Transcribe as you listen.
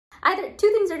Either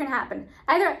two things are gonna happen.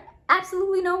 Either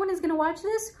absolutely no one is gonna watch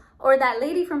this, or that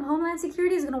lady from Homeland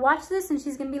Security is gonna watch this and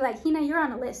she's gonna be like, Heena, you're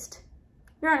on a list.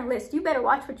 You're on a list. You better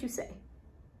watch what you say.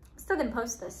 I'm still gonna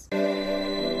post this.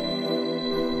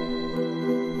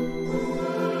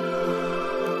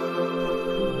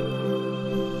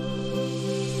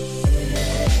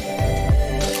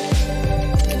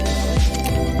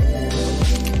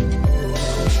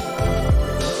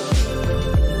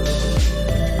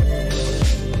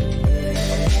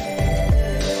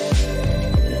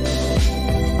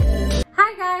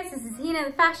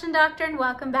 The Fashion Doctor, and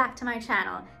welcome back to my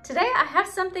channel. Today I have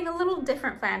something a little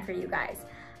different planned for you guys.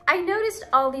 I noticed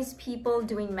all these people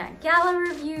doing Met Gala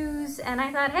reviews and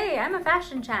I thought, hey, I'm a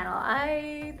fashion channel.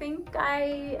 I think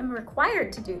I am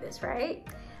required to do this, right?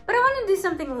 But I want to do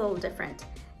something a little different.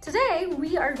 Today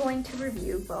we are going to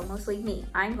review, well, mostly me,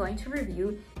 I'm going to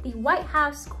review the White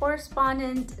House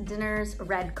Correspondent Dinner's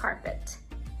red carpet.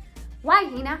 Why,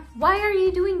 Heena? Why are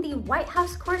you doing the White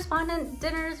House Correspondent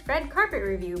Dinner's red carpet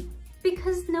review?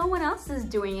 Because no one else is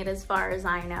doing it as far as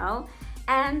I know.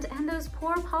 And those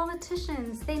poor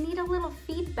politicians, they need a little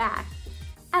feedback,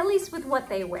 at least with what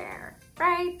they wear,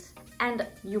 right? And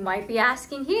you might be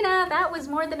asking, Heena, that was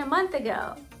more than a month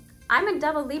ago. I'm a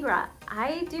double Libra.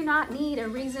 I do not need a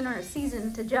reason or a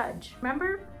season to judge.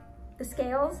 Remember the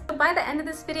scales? So by the end of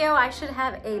this video, I should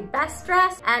have a best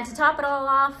dress, and to top it all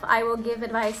off, I will give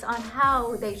advice on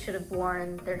how they should have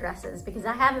worn their dresses, because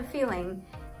I have a feeling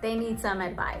they need some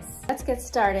advice. Let's get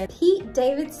started. Pete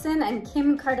Davidson and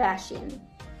Kim Kardashian.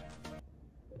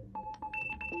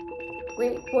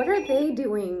 Wait, what are they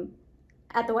doing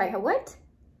at the White House? What?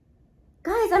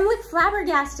 Guys, I'm like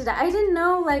flabbergasted. I didn't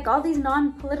know like all these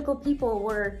non-political people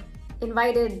were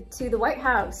invited to the White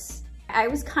House. I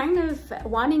was kind of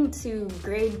wanting to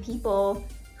grade people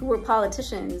who were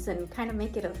politicians and kind of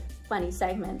make it a funny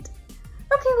segment.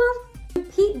 Okay, well,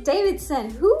 Pete Davidson,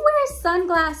 who wears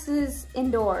sunglasses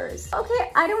indoors?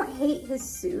 Okay, I don't hate his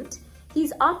suit.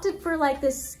 He's opted for like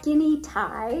this skinny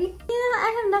tie. Yeah,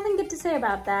 I have nothing good to say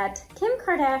about that. Kim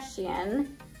Kardashian,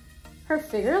 her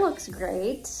figure looks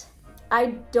great. I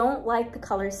don't like the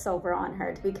color silver on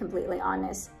her, to be completely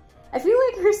honest. I feel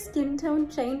like her skin tone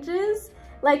changes.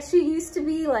 Like she used to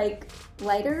be like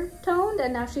lighter toned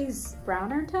and now she's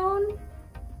browner toned.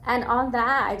 And on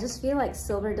that, I just feel like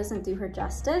silver doesn't do her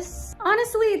justice.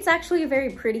 Honestly, it's actually a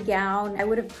very pretty gown. I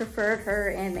would have preferred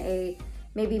her in a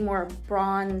maybe more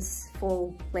bronze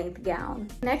full length gown.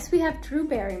 Next, we have Drew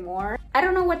Barrymore. I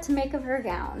don't know what to make of her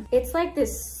gown. It's like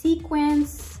this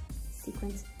sequin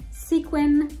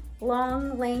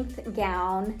long length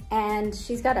gown, and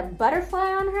she's got a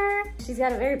butterfly on her. She's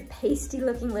got a very pasty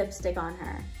looking lipstick on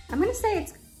her. I'm gonna say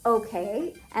it's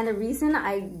okay. And the reason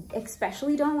I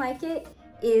especially don't like it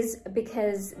is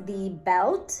because the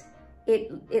belt,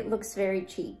 it looks very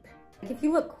cheap. If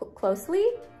you look closely,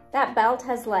 that belt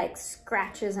has like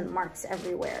scratches and marks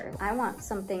everywhere. I want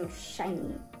something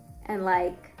shiny and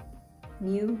like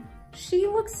new. She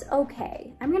looks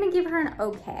okay. I'm gonna give her an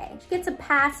okay. She gets a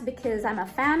pass because I'm a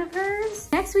fan of hers.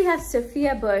 Next we have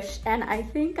Sophia Bush, and I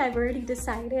think I've already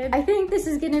decided. I think this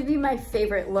is gonna be my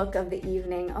favorite look of the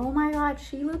evening. Oh my God,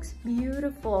 she looks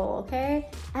beautiful, okay?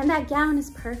 And that gown is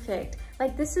perfect.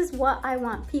 Like this is what I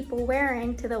want people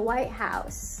wearing to the White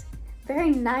House. Very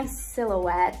nice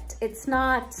silhouette. It's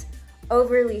not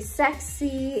overly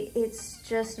sexy. It's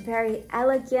just very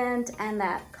elegant, and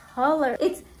that color,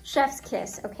 it's chef's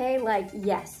kiss, okay? Like,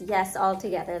 yes, all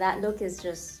together. That look is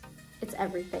just, it's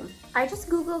everything. I just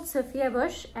Googled Sophia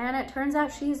Bush, and it turns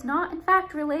out she's not, in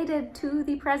fact, related to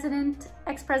the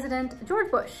ex-president George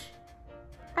Bush.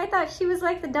 I thought she was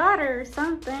like the daughter or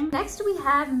something. Next, we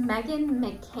have Meghan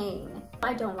McCain.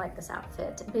 I don't like this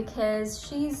outfit because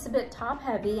she's a bit top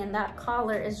heavy, and that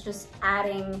collar is just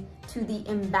adding to the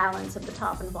imbalance of the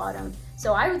top and bottom.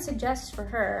 So I would suggest for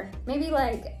her, maybe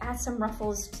like add some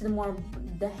ruffles to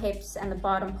the hips and the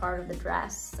bottom part of the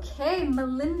dress. Okay,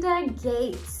 Melinda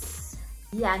Gates.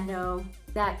 Yeah, no,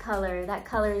 that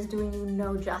color is doing you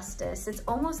no justice. It's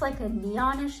almost like a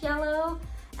neonish yellow.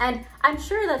 And I'm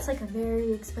sure that's like a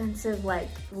very expensive like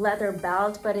leather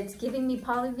belt, but it's giving me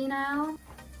polyvinyl.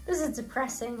 This is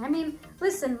depressing. I mean,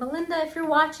 listen, Melinda, if you're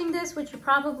watching this, which you're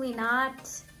probably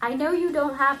not, I know you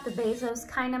don't have the Bezos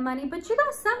kind of money, but you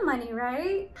got some money,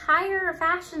 right? Hire a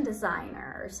fashion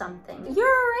designer or something. You're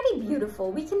already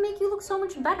beautiful. We can make you look so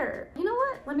much better. You know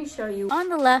what? Let me show you. On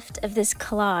the left of this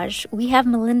collage, we have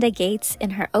Melinda Gates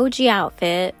in her OG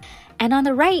outfit. And on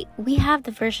the right, we have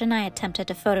the version I attempted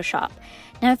to Photoshop.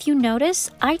 Now, if you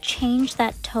notice, I changed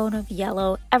that tone of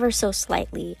yellow ever so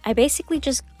slightly. I basically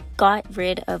just got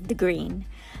rid of the green.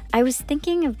 I was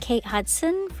thinking of Kate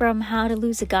Hudson from How to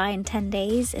Lose a Guy in 10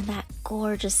 Days in that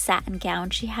gorgeous satin gown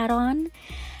she had on.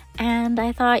 And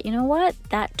I thought, you know what?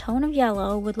 That tone of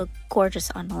yellow would look gorgeous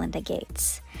on Melinda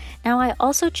Gates. Now, I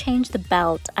also changed the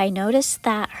belt. I noticed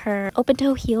that her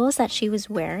open-toe heels that she was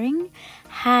wearing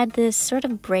had this sort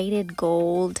of braided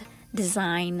gold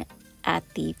design at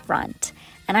the front.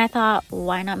 And I thought,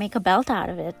 why not make a belt out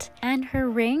of it? And her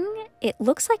ring, it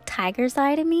looks like tiger's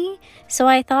eye to me. So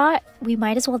I thought we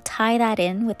might as well tie that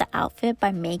in with the outfit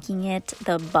by making it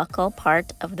the buckle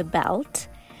part of the belt.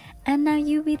 And now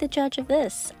you be the judge of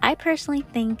this. I personally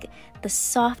think the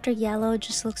softer yellow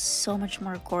just looks so much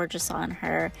more gorgeous on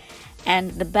her.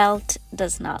 And the belt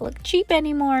does not look cheap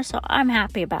anymore, so I'm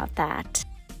happy about that.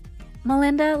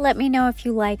 Melinda, let me know if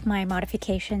you like my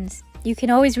modifications. You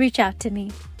can always reach out to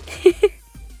me.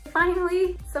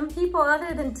 Finally, some people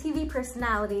other than TV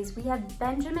personalities. We have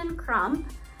Benjamin Crump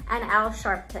and Al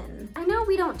Sharpton. I know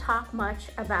we don't talk much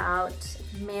about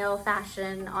male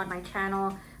fashion on my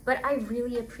channel, but I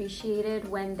really appreciated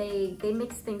when they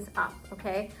mix things up,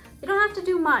 okay? You don't have to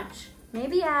do much.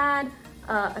 Maybe add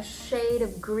a shade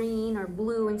of green or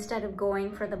blue instead of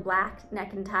going for the black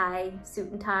neck and tie, suit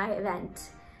and tie event.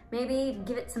 Maybe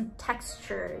give it some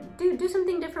texture. Do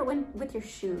something different with your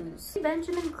shoes.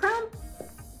 Benjamin Crump,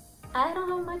 I don't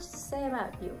have much to say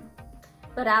about you.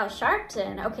 But Al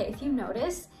Sharpton, okay, if you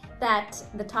notice that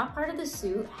the top part of the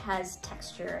suit has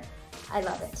texture, I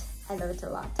love it. I love it a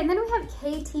lot. And then we have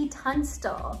KT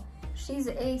Tunstall. She's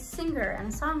a singer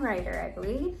and a songwriter, I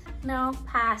believe. No,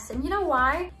 pass. And you know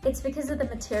why? It's because of the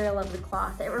material of the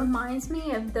cloth. It reminds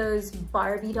me of those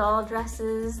Barbie doll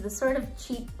dresses, the sort of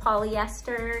cheap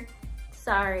polyester.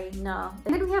 Sorry, no.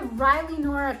 And then we have Riley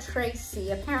Nora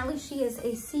Tracy. Apparently she is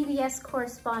a CBS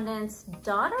correspondent's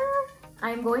daughter.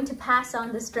 I'm going to pass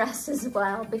on this dress as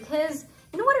well because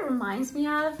you know what it reminds me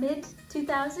of?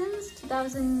 Mid-2000s,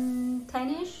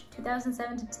 2010-ish,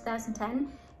 2007 to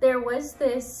 2010. There was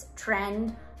this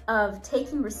trend of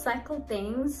taking recycled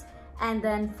things and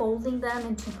then folding them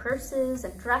into purses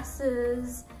and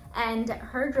dresses. And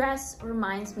her dress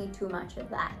reminds me too much of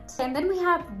that. And then we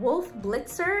have Wolf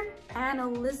Blitzer and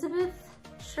Elizabeth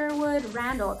Sherwood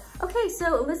Randall. Okay,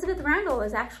 so Elizabeth Randall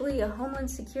is actually a Homeland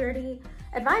Security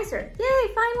advisor.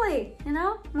 Yay, finally, you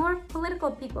know, more political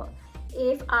people.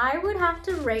 If I would have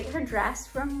to rate her dress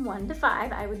from 1 to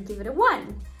 5, I would give it a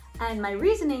 1. And my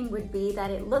reasoning would be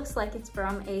that it looks like it's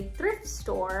from a thrift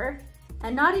store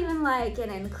and not even like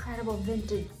an incredible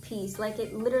vintage piece. Like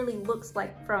it literally looks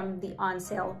like from the on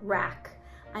sale rack.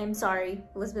 I'm sorry,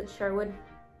 Elizabeth Sherwood,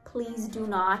 please do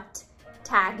not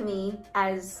tag me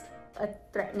as a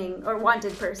threatening or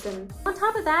wanted person. On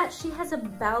top of that, she has a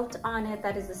belt on it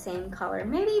that is the same color.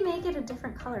 Maybe make it a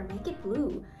different color, make it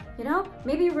blue. You know,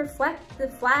 maybe reflect the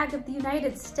flag of the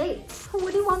United States.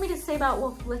 What do you want me to say about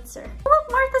Wolf Blitzer? Oh,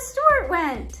 look, Martha Stewart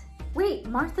went. Wait,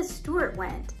 Martha Stewart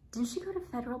went. Didn't she go to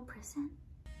federal prison?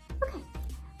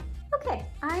 Okay,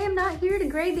 I am not here to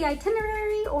grade the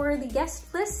itinerary or the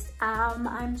guest list.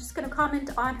 I'm just gonna comment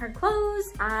on her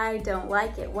clothes. I don't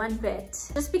like it one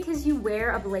bit. Just because you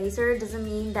wear a blazer doesn't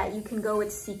mean that you can go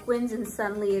with sequins and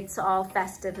suddenly it's all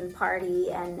festive and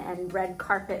party and red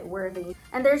carpet worthy.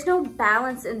 And there's no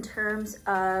balance in terms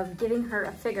of giving her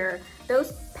a figure.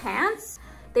 Those pants,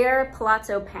 they're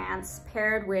palazzo pants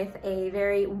paired with a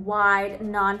very wide,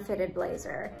 non-fitted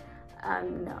blazer.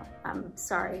 No, I'm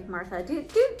sorry, Martha. Do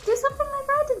something like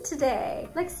I did today.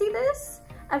 Like, see this?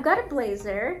 I've got a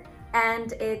blazer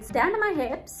and it's down to my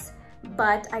hips,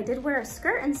 but I did wear a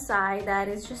skirt inside that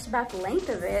is just about the length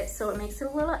of it, so it makes it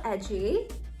a little edgy.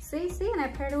 See, and I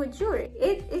paired it with jewelry.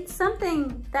 It's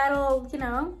something that'll, you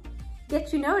know,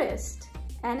 get you noticed.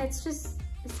 And it's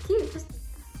cute. Just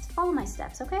follow my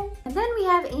steps, okay? And then we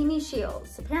have Amy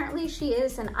Shields. Apparently she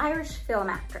is an Irish film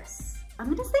actress.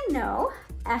 I'm gonna say no.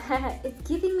 It's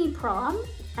giving me prom,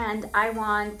 and I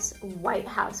want White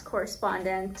House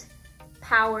correspondent,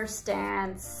 power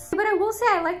stance. But I will say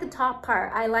I like the top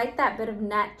part. I like that bit of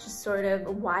net just sort of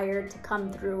wired to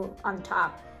come through on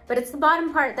top. But it's the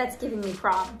bottom part that's giving me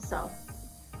prom, so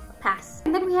pass.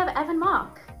 And then we have Evan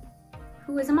Mock,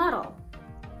 who is a model.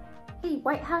 Hey,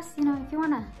 White House, you know, if you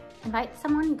wanna invite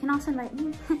someone, you can also invite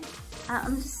me.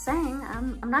 I'm just saying,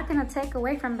 I'm not gonna take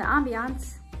away from the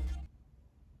ambiance.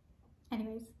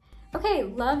 Anyways, okay,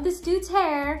 love this dude's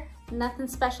hair. Nothing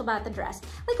special about the dress.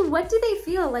 Like, what do they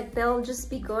feel? Like they'll just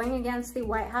be going against the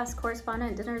White House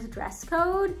correspondent dinner's dress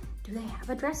code? Do they have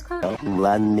a dress code?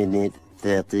 1 minute,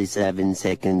 37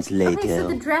 seconds later. Okay, so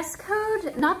the dress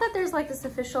code, not that there's like this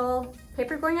official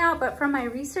paper going out, but from my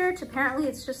research, apparently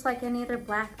it's just like any other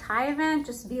black tie event,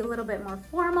 just be a little bit more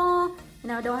formal. You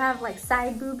know, don't have like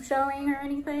side boob showing or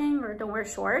anything, or don't wear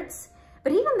shorts.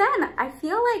 But even then, I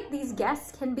feel like these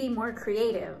guests can be more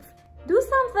creative. Do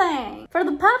something for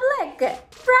the public.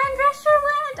 Fran Drescher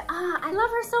went. I love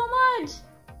her so much.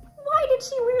 Why did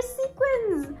she wear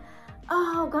sequins?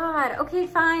 Oh God, okay,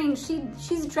 fine.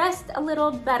 She's dressed a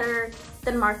little better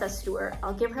than Martha Stewart.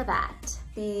 I'll give her that.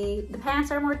 The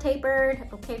pants are more tapered.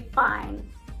 Okay, fine.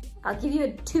 I'll give you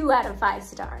a 2 out of 5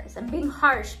 stars. I'm being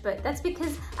harsh, but that's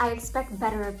because I expect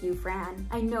better of you, Fran.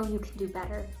 I know you can do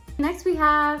better. Next we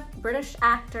have British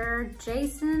actor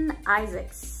Jason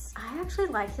Isaacs. I actually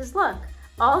like his look.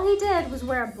 All he did was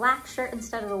wear a black shirt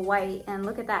instead of a white, and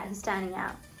look at that, he's standing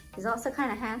out. He's also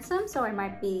kind of handsome, so I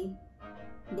might be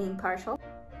being partial.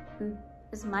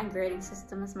 This is my grading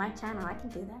system, it's my channel, I can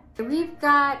do that. We've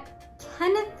got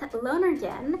Kenneth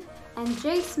Lonergan and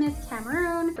J. Smith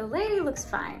Cameroon. The lady looks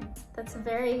fine. That's a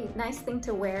very nice thing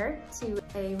to wear to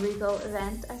a regal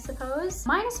event, I suppose.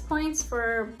 Minus points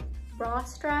for bra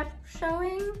strap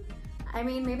showing. I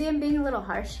mean, maybe I'm being a little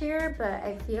harsh here, but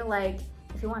I feel like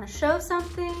if you want to show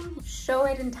something, show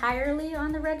it entirely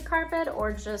on the red carpet,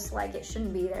 or just like it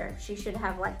shouldn't be there. She should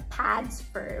have like pads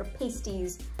for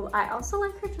pasties. I also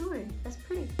like her jewelry, that's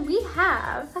pretty. We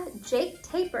have Jake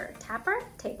Tapper,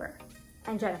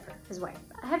 and Jennifer, his wife.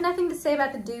 I have nothing to say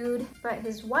about the dude, but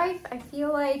his wife, I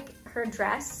feel like her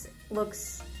dress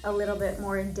looks a little bit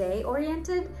more day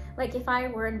oriented. Like if I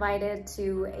were invited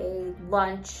to a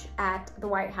lunch at the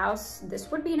White House, this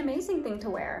would be an amazing thing to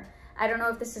wear. I don't know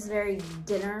if this is very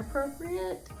dinner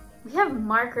appropriate. We have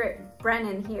Margaret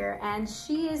Brennan here, and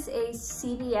she is a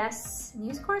CBS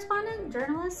news correspondent,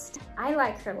 journalist. I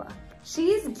like her look.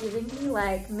 She's giving me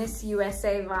like Miss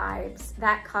USA vibes.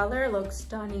 That color looks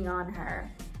stunning on her.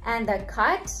 And the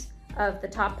cut of the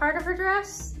top part of her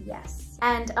dress, yes.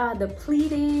 And the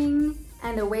pleating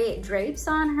and the way it drapes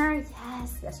on her,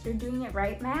 yes, you're doing it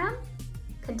right, ma'am.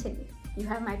 Continue, you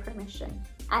have my permission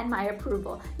and my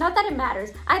approval. Not that it matters.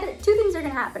 Either 2 things are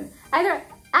gonna happen. Either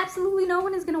absolutely no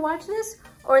one is gonna watch this,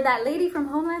 or that lady from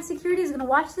Homeland Security is gonna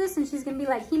watch this and she's gonna be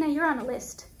like, Heena, you're on a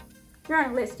list. You're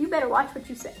on a list, you better watch what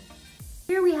you say.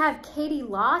 Here we have Katie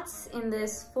Lotz in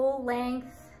this full-length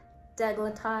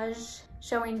décolletage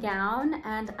showing gown,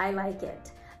 and I like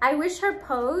it. I wish her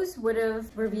pose would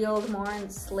have revealed more in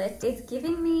slit. It's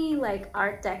giving me like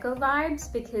Art Deco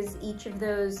vibes because each of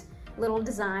those little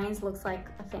designs looks like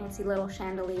a fancy little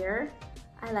chandelier.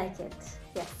 I like it,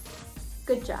 yes.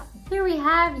 Good job. Here we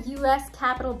have U.S.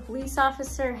 Capitol Police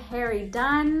Officer Harry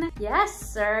Dunn. Yes,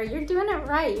 sir, you're doing it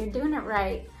right, you're doing it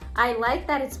right. I like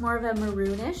that it's more of a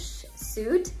maroonish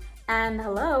suit, and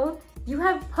hello, you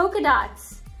have polka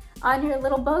dots on your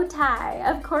little bow tie.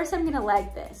 Of course I'm gonna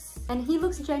like this. And he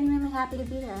looks genuinely happy to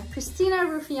be there. Christina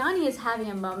Ruffiani is having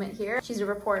a moment here. She's a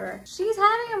reporter. She's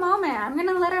having a moment. I'm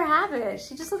gonna let her have it.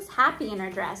 She just looks happy in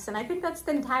her dress, and I think that's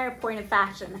the entire point of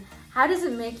fashion. How does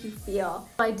it make you feel?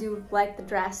 I do like the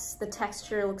dress. The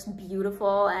texture looks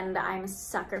beautiful, and I'm a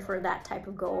sucker for that type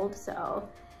of gold, so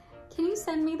can you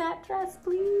send me that dress,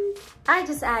 please? I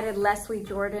just added Leslie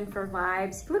Jordan for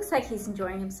vibes. He looks like he's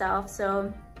enjoying himself,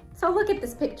 so look at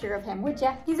this picture of him, would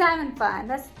ya? He's having fun.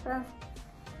 That's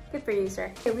good for you,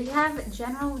 sir. Okay, we have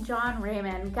General John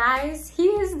Raymond. Guys, he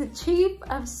is the Chief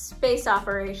of Space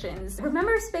Operations.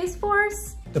 Remember Space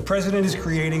Force? The president is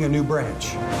creating a new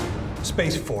branch,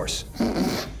 Space Force,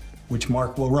 which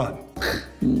Mark will run.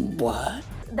 What?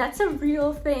 That's a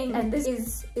real thing, and this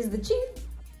is the Chief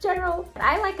General.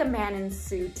 I like a man in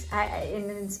suit,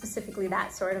 and specifically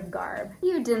that sort of garb.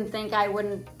 You didn't think I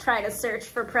wouldn't try to search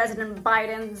for President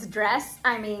Biden's dress,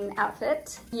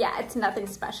 outfit. Yeah, it's nothing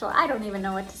special. I don't even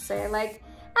know what to say. Like,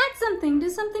 add something, do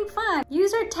something fun.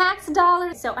 Use our tax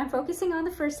dollars. So I'm focusing on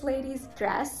the First Lady's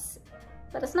dress,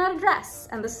 but it's not a dress.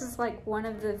 And this is like one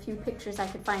of the few pictures I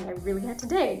could find. I really had to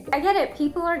dig. I get it,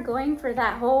 people are going for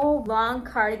that whole long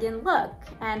cardigan look,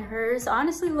 and hers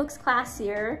honestly looks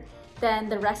classier than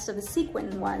the rest of the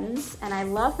sequin ones, and I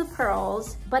love the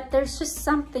pearls, but there's just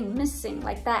something missing,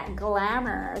 like that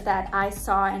glamour that I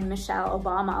saw in Michelle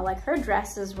Obama. Like, her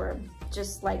dresses were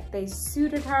just like, they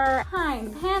suited her.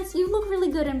 Fine, pants, you look really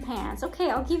good in pants.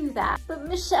 Okay, I'll give you that. But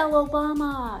Michelle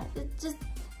Obama, just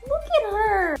look at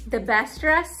her. The best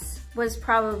dress was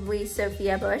probably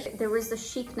Sophia Bush. There was the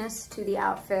chicness to the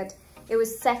outfit. It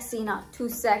was sexy, not too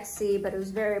sexy, but it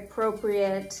was very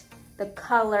appropriate. The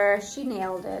color, she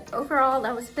nailed it. Overall,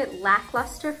 that was a bit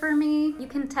lackluster for me. You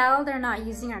can tell they're not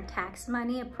using our tax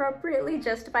money appropriately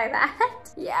just by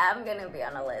that. Yeah, I'm gonna be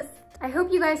on a list. I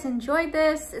hope you guys enjoyed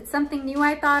this. It's something new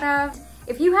I thought of.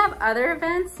 If you have other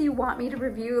events you want me to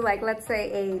review, like let's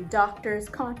say a doctor's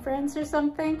conference or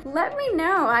something, let me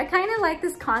know. I kind of like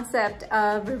this concept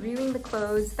of reviewing the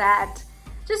clothes that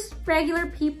just regular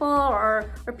people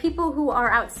or people who are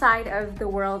outside of the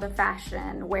world of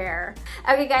fashion wear.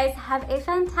 Okay guys, have a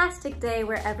fantastic day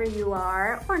wherever you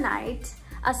are, or night.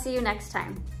 I'll see you next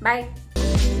time. Bye.